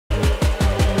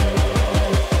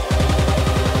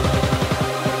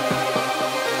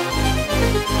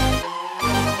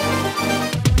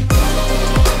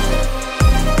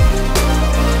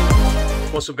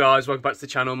What's up guys, welcome back to the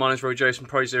channel. My name's Rory Jones from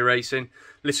Pro Zero Racing.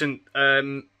 Listen,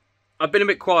 I've been a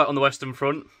bit quiet on the Western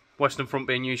Front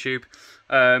being YouTube.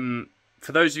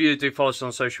 For those of you that do follow us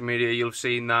on social media, you'll have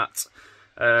seen that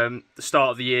the start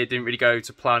of the year didn't really go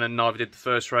to plan and neither did the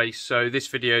first race. So this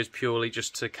video is purely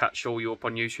just to catch all you up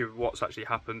on YouTube what's actually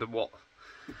happened and what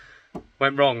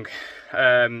went wrong.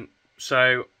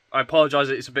 So I apologise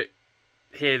that it's a bit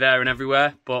here, there and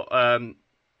everywhere, but I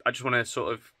just want to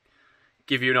sort of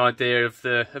give you an idea of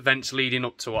the events leading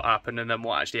up to what happened and then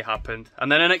what actually happened,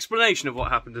 and then an explanation of what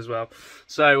happened as well.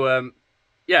 So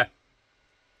yeah,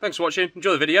 thanks for watching,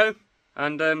 enjoy the video,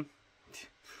 and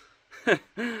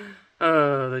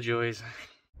oh, the joys.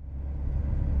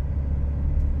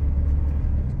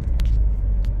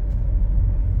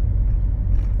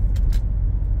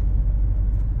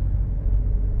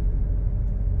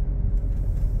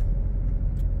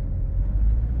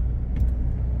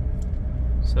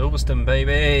 Silverstone,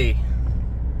 baby!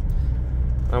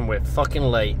 And we're fucking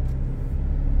late.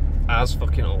 As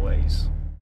fucking always.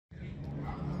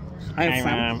 Hi,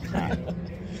 Sam.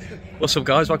 What's up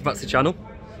guys, welcome back to the channel.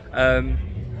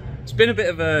 It's been a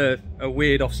bit of a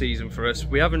weird off season for us.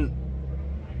 We've done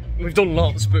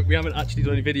lots, but we haven't actually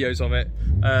done any videos of it.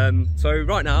 So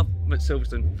right now, I'm at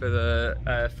Silverstone for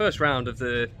the first round of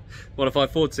the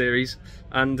 105 Ford Series.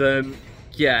 And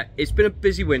yeah, it's been a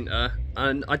busy winter,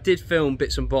 and I did film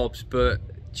bits and bobs, but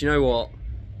do you know what?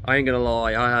 I ain't gonna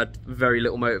lie, I had very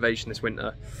little motivation this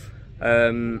winter.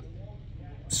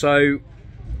 So,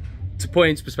 to put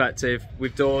into perspective,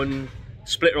 we've done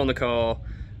splitter on the car,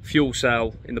 fuel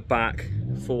cell in the back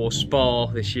for Spa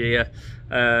this year,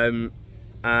 and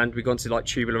we've gone to like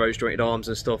tubular rose jointed arms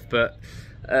and stuff, but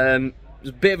it was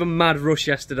a bit of a mad rush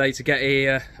yesterday to get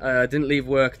here. Didn't leave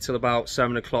work until about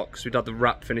 7 o'clock because we'd had the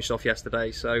wrap finished off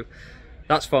yesterday, so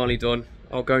that's finally done.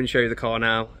 I'll go and show you the car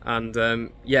now, and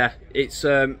yeah, it's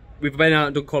we've been out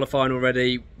and done qualifying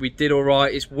already. We did all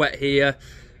right. It's wet here.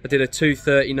 I did a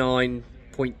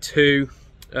 2:39.2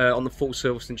 on the full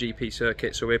Silverstone GP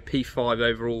circuit, so we're P5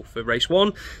 overall for race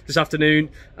 1 this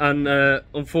afternoon, and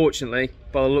unfortunately,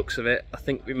 by the looks of it, I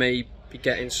think we may be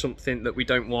getting something that we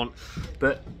don't want,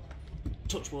 but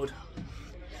touch wood,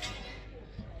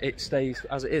 it stays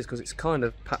as it is because it's kind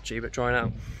of patchy but drying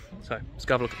out. So let's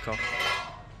go have a look at the car.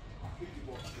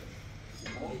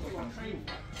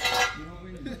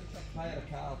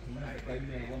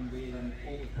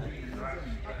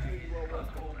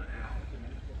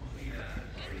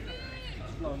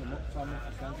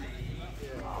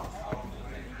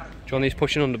 Johnny's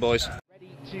pushing under, boys. Ready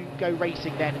to go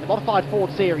racing then in the Modified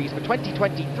Ford Series for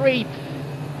 2023.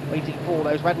 Waiting for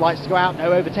those red lights to go out,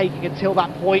 no overtaking until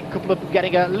that point. A couple of them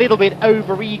getting a little bit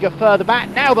over-eager further back.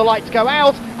 Now the lights go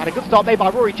out, and a good start made by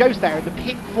Rory Jost there in the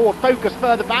pink Ford Focus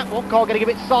further back. One car getting a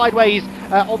bit sideways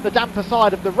on the damper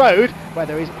side of the road, where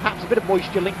there is perhaps a bit of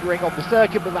moisture lingering on the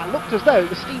circuit, but that looked as though it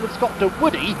was Stephen Scott de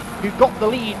Woody who got the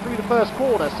lead through the first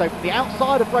corner. So from the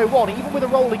outside of row 1, even with a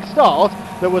rolling start,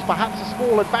 there was perhaps a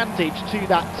small advantage to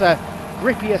that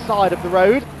grippier side of the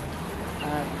road.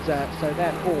 So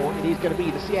therefore it is going to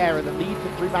be the Sierra that leads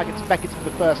them through Maggotts and Becketts for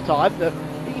the first time. The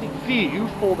leading few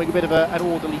forming a bit of an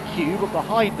orderly queue, but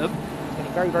behind them it's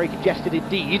getting very, very congested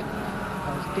indeed,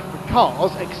 as different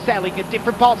cars excelling at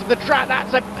different parts of the track.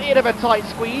 That's a bit of a tight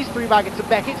squeeze through Maggotts and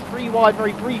Becketts, 3 wide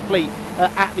very briefly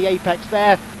at the apex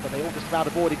there, but they all just about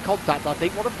avoided contact. I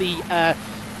think one of the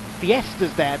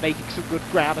Fiestas there making some good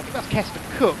ground. I think that's Keston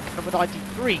Cook, number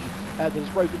 93, that has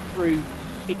broken through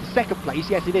into second place.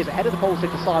 Yes, it is ahead of the pole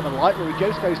sitter Simon Light. Rory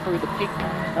Jost goes through the pink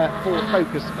Ford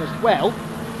Focus as well,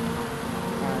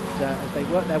 and as they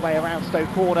work their way around Stowe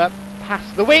Corner,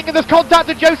 past the wing, and there's contact,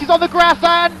 and Jost is on the grass,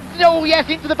 and oh yes,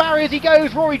 into the barriers he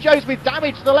goes. Rory Jost with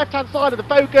damage to the left hand side of the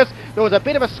Focus. There was a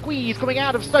bit of a squeeze coming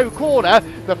out of Stowe Corner.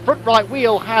 The front right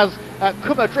wheel has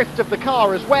come adrift of the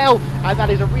car as well, and that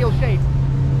is a real shame.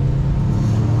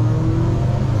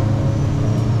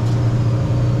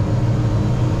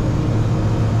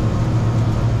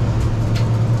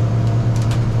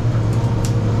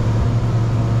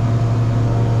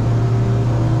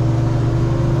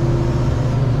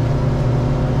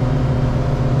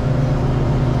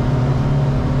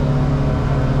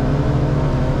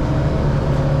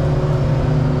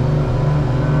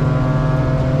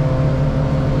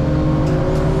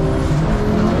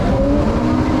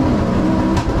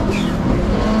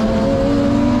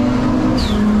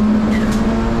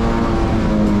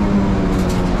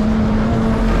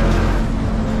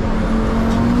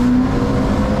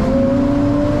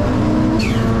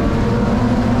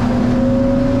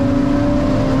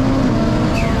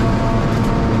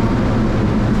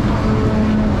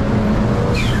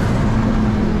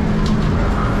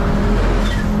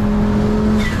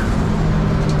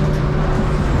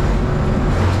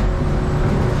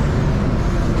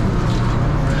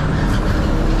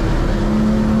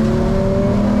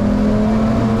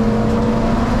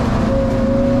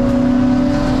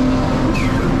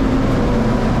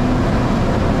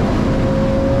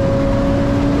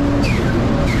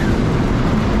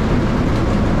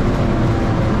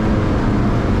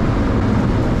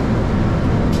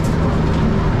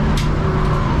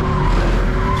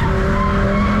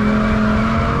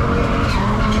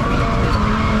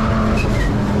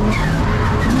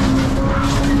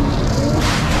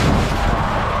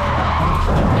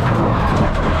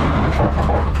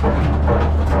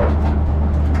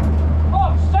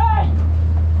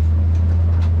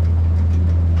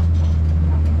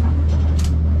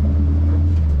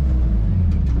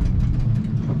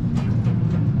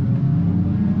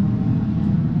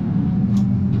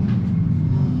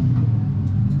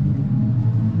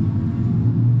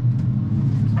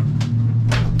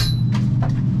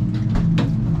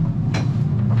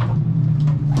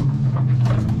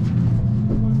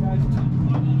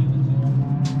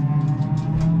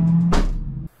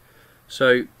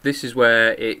 So this is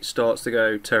where it starts to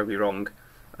go terribly wrong.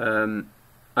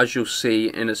 As you'll see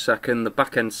in a second, the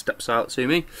back end steps out to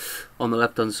me on the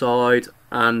left hand side,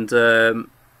 and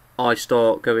I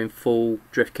start going full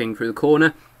Drift King through the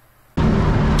corner.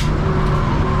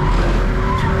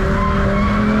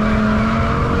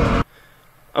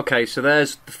 Okay, so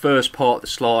there's the first part of the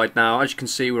slide. Now, as you can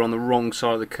see, we're on the wrong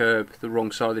side of the curb, the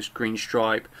wrong side of this green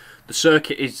stripe. The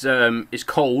circuit is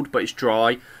cold, but it's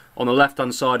dry. On the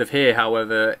left-hand side of here,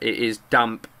 however, it is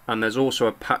damp, and there's also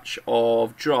a patch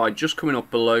of dry just coming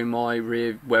up below my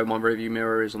where my rear view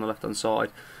mirror is on the left-hand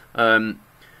side.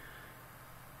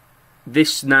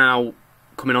 This now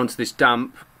coming onto this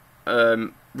damp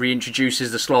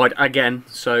reintroduces the slide again,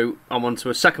 so I'm onto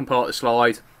a second part of the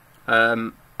slide.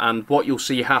 And what you'll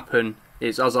see happen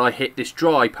is as I hit this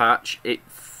dry patch, it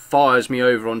fires me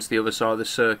over onto the other side of the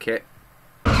circuit.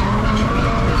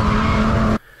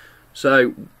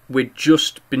 So we've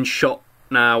just been shot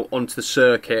now onto the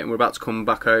circuit and we're about to come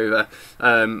back over.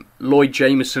 Lloyd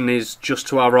Jameson is just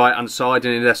to our right hand side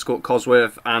in his Escort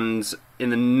Cosworth, and in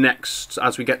the next,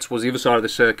 as we get towards the other side of the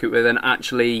circuit, we're then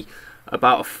actually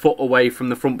about a foot away from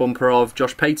the front bumper of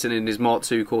Josh Payton in his Mark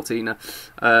II Cortina.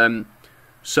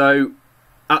 So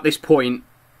at this point,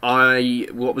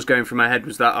 what was going through my head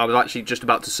was that I was actually just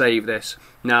about to save this.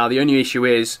 Now the only issue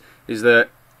is that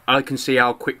I can see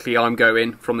how quickly I'm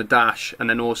going from the dash, and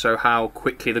then also how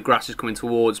quickly the grass is coming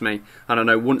towards me. And I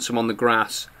know once I'm on the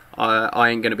grass, I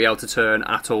ain't going to be able to turn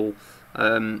at all.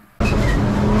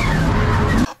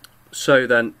 So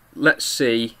then, let's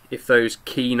see if those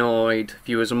keen-eyed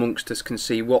viewers amongst us can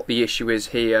see what the issue is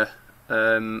here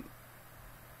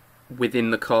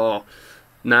within the car.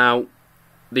 Now,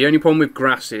 the only problem with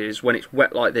grass is when it's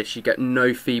wet like this, you get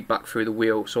no feedback through the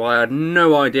wheel. So I had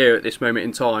no idea at this moment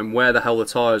in time where the hell the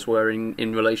tyres were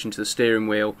in relation to the steering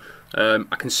wheel.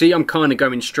 I can see I'm kind of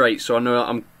going straight, so I know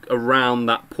I'm around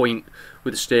that point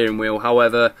with the steering wheel.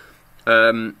 However,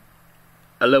 a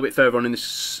little bit further on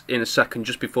in a second,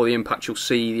 just before the impact, you'll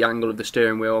see the angle of the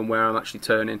steering wheel and where I'm actually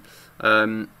turning.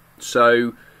 Yeah,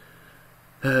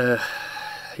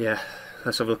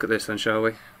 let's have a look at this then, shall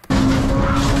we?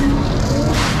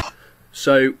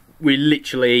 So we're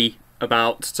literally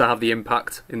about to have the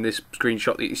impact in this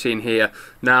screenshot that you're seeing here.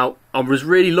 Now, I was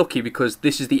really lucky because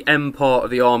this is the M part of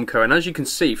the Armco, and as you can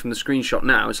see from the screenshot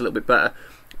now, it's a little bit better.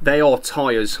 They are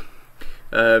tyres,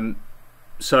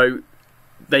 so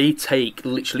they take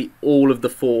literally all of the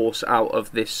force out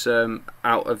of this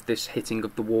hitting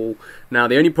of the wall. Now,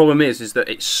 the only problem is that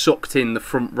it's sucked in the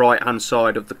front right-hand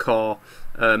side of the car.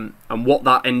 And what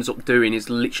that ends up doing is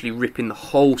literally ripping the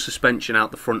whole suspension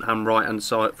out the front right-hand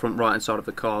side of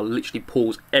the car. Literally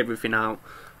pulls everything out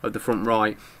of the front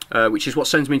right, which is what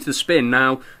sends me into the spin.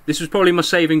 Now, this was probably my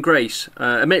saving grace.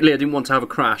 Admittedly, I didn't want to have a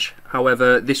crash.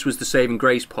 However, this was the saving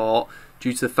grace part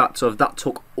due to the fact of that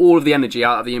took all of the energy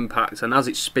out of the impact, and as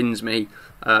it spins me,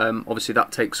 obviously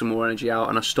that takes some more energy out,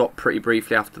 and I stopped pretty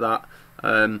briefly after that.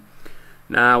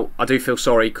 Now, I do feel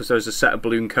sorry because there was a set of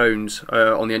balloon cones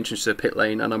on the entrance to the pit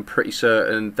lane, and I'm pretty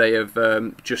certain they have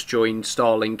just joined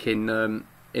Starlink in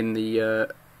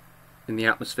the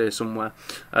atmosphere somewhere.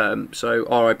 So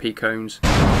RIP cones.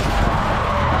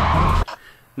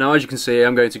 Now, as you can see,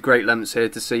 I'm going to great lengths here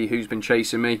to see who's been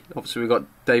chasing me. Obviously, we've got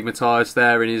Dave Matthias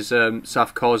there in his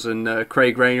Saf Cos, and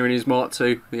Craig Rayner in his Mark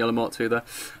II, the yellow Mark II there.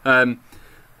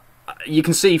 You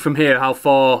can see from here how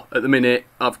far at the minute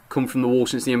I've come from the wall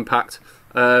since the impact.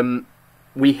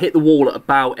 We hit the wall at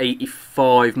about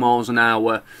 85 miles an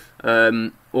hour,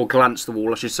 or glanced the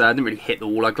wall, I should say. I didn't really hit the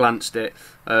wall, I glanced it.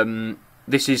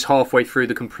 This is halfway through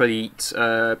the complete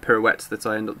pirouette that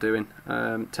I end up doing.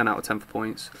 10 out of 10 for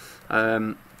points.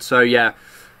 So yeah,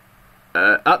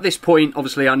 at this point,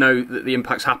 obviously I know that the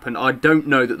impact's happened. I don't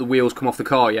know that the wheels come off the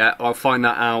car yet. I'll find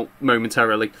that out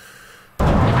momentarily.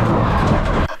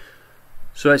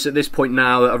 So it's at this point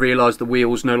now that I realise the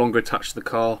wheel's no longer attached to the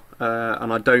car,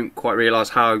 and I don't quite realise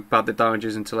how bad the damage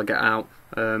is until I get out.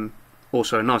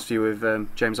 Also, a nice view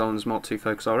of James Allen's Mark II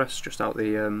Focus RS just out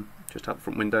the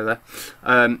front window there.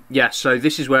 Yeah, so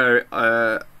this is where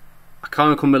I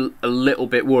kind of come a little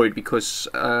bit worried because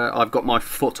I've got my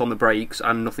foot on the brakes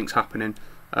and nothing's happening.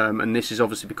 And this is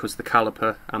obviously because the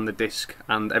caliper and the disc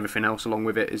and everything else along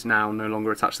with it is now no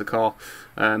longer attached to the car.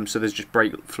 So there's just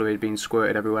brake fluid being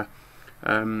squirted everywhere.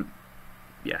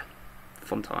 Yeah,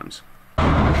 fun times.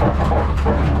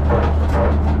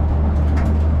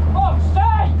 Oh,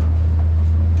 stay!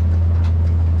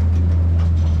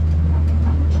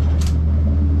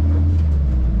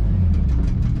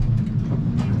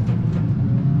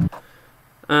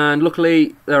 And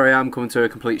luckily, there I am coming to a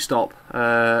complete stop.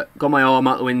 Got my arm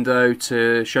out the window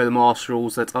to show the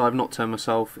marshals that I've not turned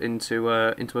myself into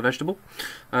a vegetable,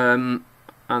 and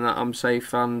that I'm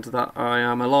safe and that I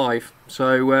am alive.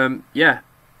 So yeah,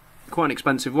 quite an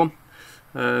expensive one.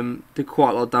 Did quite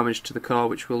a lot of damage to the car,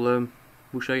 which we'll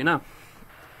show you now.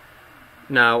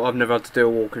 Now, I've never had to do a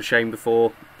walk of shame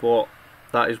before, but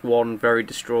that is one very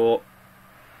distraught,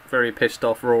 very pissed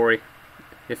off Rory,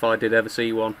 if I did ever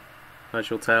see one. As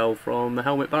you'll tell from the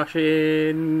helmet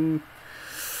bashing.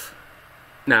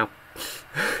 Now.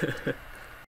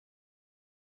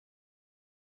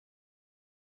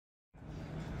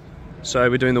 So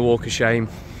we're doing the walk of shame.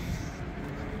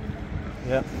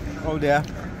 Yeah. Oh dear.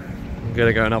 I'm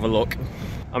gonna go and have a look.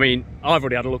 I mean, I've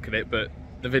already had a look at it, but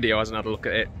the video hasn't had a look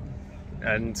at it.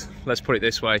 And let's put it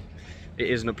this way, it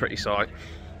isn't a pretty sight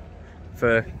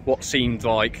for what seemed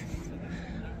like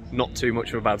not too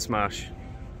much of a bad smash.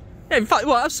 Yeah, in fact,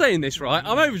 well, I'm saying this, right?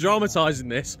 I'm over dramatising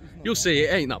this. You'll see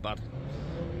it ain't that bad.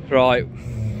 Right,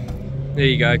 there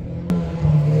you go. I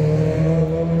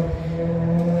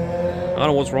don't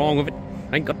know what's wrong with it.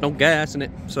 Ain't got no gas in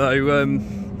it. So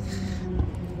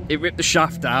it ripped the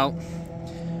shaft out,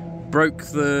 broke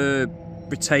the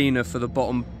retainer for the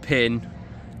bottom pin,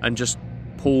 and just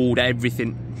pulled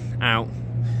everything out.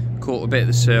 Caught a bit of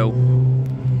the sill.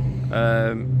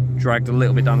 Dragged a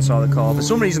little bit down the side of the car. For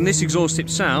some reason this exhaust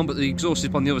tip's sound, but the exhaust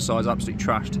tip on the other side is absolutely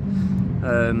trashed.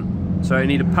 So I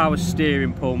need a power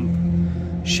steering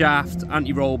pump, shaft,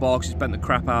 anti-roll bar because it's bent the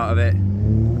crap out of it.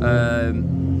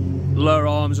 Lower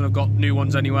arms, and I've got new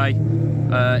ones anyway.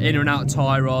 Inner and outer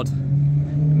tie rod,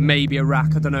 maybe a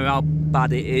rack, I don't know how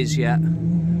bad it is yet.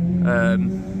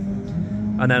 And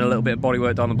then a little bit of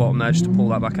bodywork down the bottom there just to pull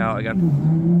that back out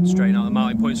again. Straighten out the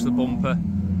mounting points for the bumper.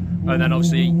 And then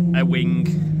obviously a wing,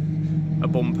 a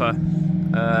bumper,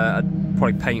 I'd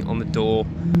probably paint on the door,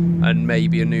 and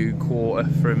maybe a new quarter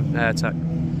from AirTech.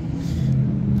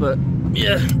 But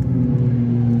yeah,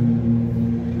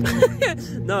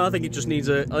 no, I think it just needs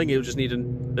a. I think it'll just need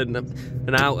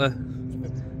an outer.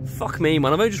 Fuck me,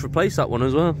 man! I've only just replaced that one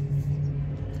as well.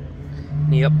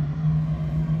 Yep,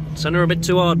 sent her a bit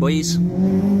too hard, boys.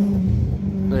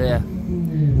 Yeah,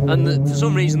 and for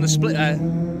some reason the splitter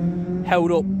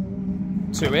held up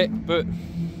to it, but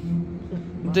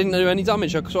didn't do any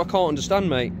damage, so I can't understand,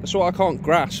 mate. That's what I can't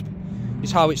grasp,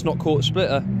 is how it's not caught a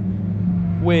splitter.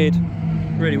 Weird,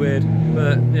 really weird,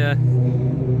 but yeah.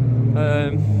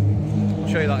 I'll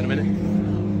show you that in a minute.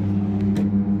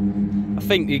 I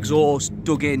think the exhaust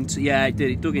dug into, yeah it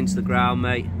did, it dug into the ground,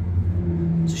 mate.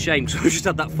 It's a shame, because I just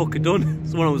had that fucker done.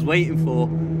 It's the one I was waiting for.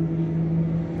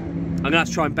 I'm gonna have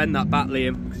to try and bend that back,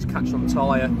 Liam, because it's catching on the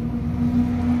tyre.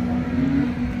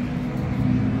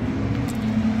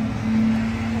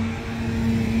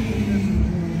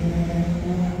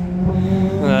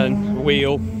 And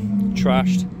wheel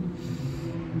trashed.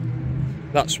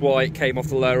 That's why it came off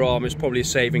the lower arm. It's probably a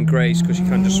saving grace because you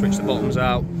can just switch the bottoms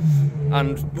out.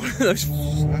 And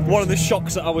one of the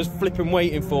shocks that I was flipping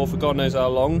waiting for God knows how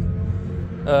long,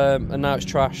 and now it's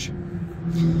trash.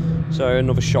 So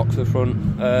another shock for the front.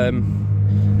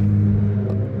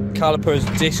 Calipers,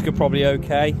 disc are probably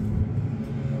okay,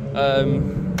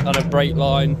 and a brake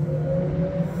line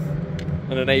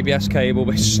and an ABS cable,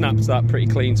 but it snapped that pretty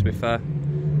clean, to be fair.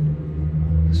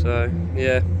 So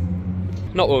yeah,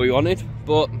 not what we wanted,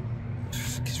 but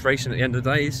it's racing at the end of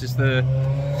the day. This is the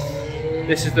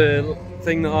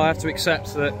thing that I have to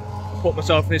accept, that I put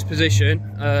myself in this position,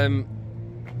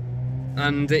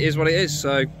 and it is what it is.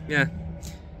 So yeah,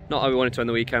 not how we wanted to end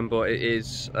the weekend, but it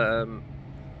is the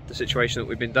situation that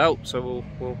we've been dealt, so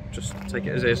we'll just take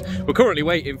it as is. We're currently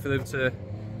waiting for them to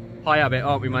high-ab it,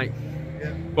 aren't we, mate?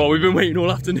 Yeah. Well, we've been waiting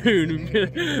all afternoon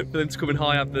for them to come and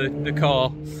high-ab the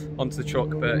car onto the truck,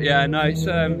 but yeah, no, it's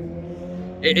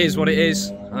it is what it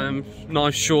is.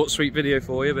 Nice short sweet video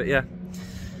for you, but yeah,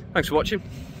 thanks for watching,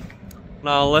 and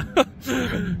I'll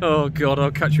oh god,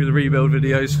 I'll catch you with the rebuild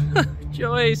videos.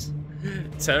 Joys,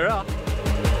 ta-ra.